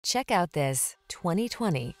Check out this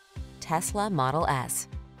 2020 Tesla Model S.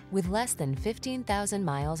 With less than 15,000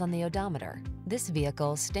 miles on the odometer, this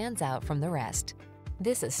vehicle stands out from the rest.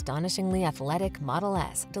 This astonishingly athletic Model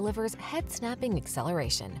S delivers head-snapping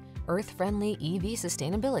acceleration, earth-friendly EV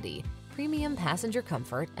sustainability, premium passenger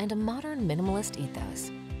comfort, and a modern minimalist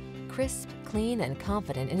ethos. Crisp, clean, and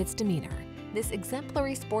confident in its demeanor, this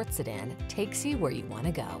exemplary sports sedan takes you where you want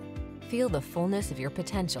to go. Feel the fullness of your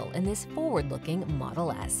potential in this forward-looking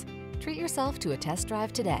Model S. Treat yourself to a test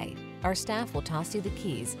drive today. Our staff will toss you the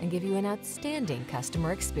keys and give you an outstanding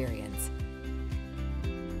customer experience.